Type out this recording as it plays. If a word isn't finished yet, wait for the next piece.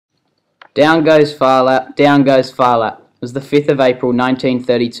Down goes Phar Lap. It was the 5th of April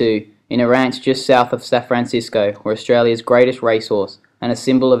 1932 in a ranch just south of San Francisco where Australia's greatest racehorse and a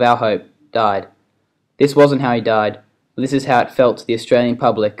symbol of our hope died. This wasn't how he died, but this is how it felt to the Australian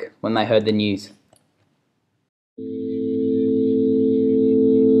public when they heard the news.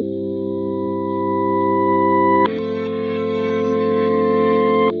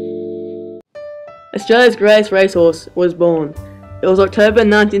 Australia's greatest racehorse was born. It was October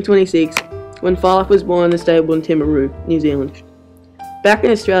 1926 when Phar Lap was born in the stable in Timaru, New Zealand. Back in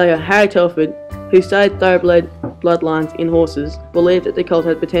Australia, Harry Telford, who studied thoroughbred bloodlines in horses, believed that the colt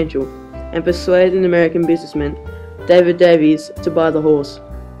had potential and persuaded an American businessman, David Davies, to buy the horse.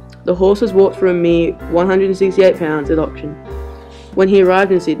 The horse was bought for a mere £168 at auction. When he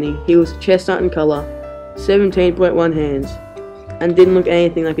arrived in Sydney, he was chestnut in colour, 17.1 hands, and didn't look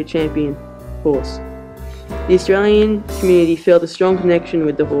anything like a champion horse. The Australian community felt a strong connection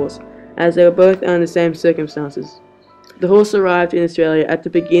with the horse, as they were both under the same circumstances. The horse arrived in Australia at the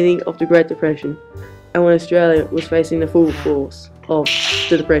beginning of the Great Depression, and when Australia was facing the full force of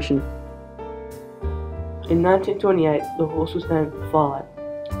the Depression. In 1928, the horse was named Phar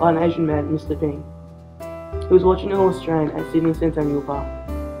Lap by an Asian man, Mr. Ping. He was watching a horse train at Sydney Centennial Park.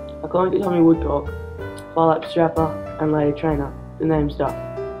 According to Tommy Woodcock, Phar Lap's strapper and later trainer, the name stuck.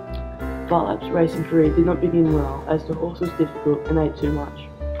 Phar Lap's racing career did not begin well as the horse was difficult and ate too much.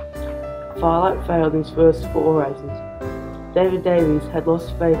 Phar Lap failed in his first 4 races. David Davies had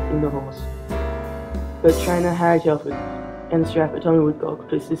lost faith in the horse, but trainer Harry Telford and the strapper Tommy Woodcock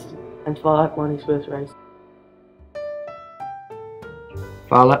persisted, and Phar Lap won his first race.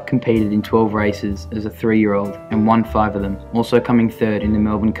 Phar Lap competed in 12 races as a 3-year-old and won 5 of them, also coming third in the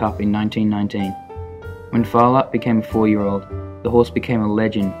Melbourne Cup in 1919. When Phar Lap became a 4-year-old, the horse became a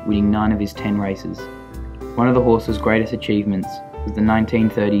legend, winning 9 of his 10 races. One of the horse's greatest achievements was the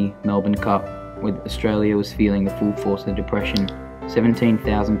 1930 Melbourne Cup, where Australia was feeling the full force of the Depression.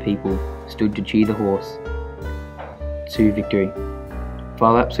 17,000 people stood to cheer the horse to victory.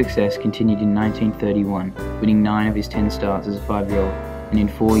 Phar Lap's success continued in 1931, winning 9 of his 10 starts as a 5-year-old, and in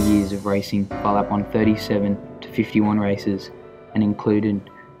 4 years of racing, Phar Lap won 37 to 51 races and included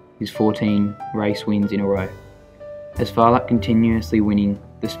his 14 race wins in a row. As Phar Lap continuously winning,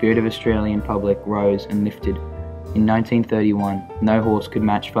 the spirit of Australian public rose and lifted. In 1931, no horse could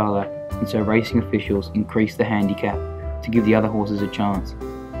match Phar Lap, and so racing officials increased the handicap to give the other horses a chance.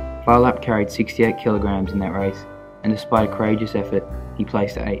 Phar Lap carried 68 kilograms in that race, and despite a courageous effort, he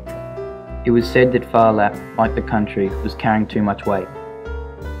placed 8th. It was said that Phar Lap, like the country, was carrying too much weight.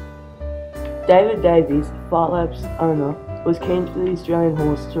 David Davies, Phar Lap's owner, was keen for the Australian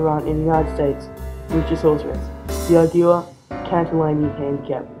horse to run in the United States' richest horse race, the Odua Cantilani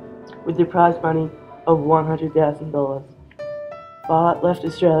Handicap, with the prize money of $100,000. Phar Lap left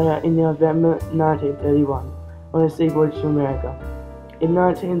Australia in November 1931 on a sea voyage to America. In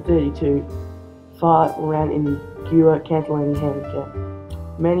 1932, Phar Lap ran in the Odua Cantilani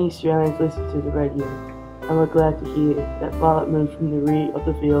Handicap. Many Australians listened to the radio and were glad to hear that Phar Lap moved from the rear of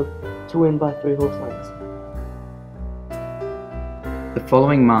the field to win by 3 horse lengths. The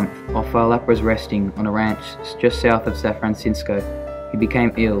following month, while Phar Lap was resting on a ranch just south of San Francisco, he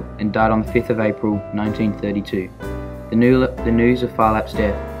became ill and died on the 5th of April 1932. The news of Phar Lap's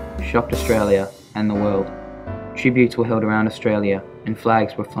death shocked Australia and the world. Tributes were held around Australia and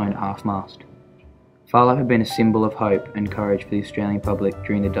flags were flown at half-mast. Phar Lap had been a symbol of hope and courage for the Australian public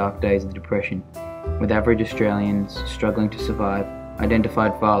during the dark days of the Depression, with average Australians struggling to survive,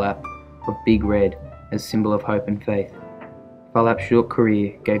 identified Phar Lap of Big Red as symbol of hope and faith. Phar Lap's short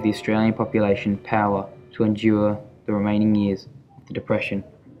career gave the Australian population power to endure the remaining years of the Depression.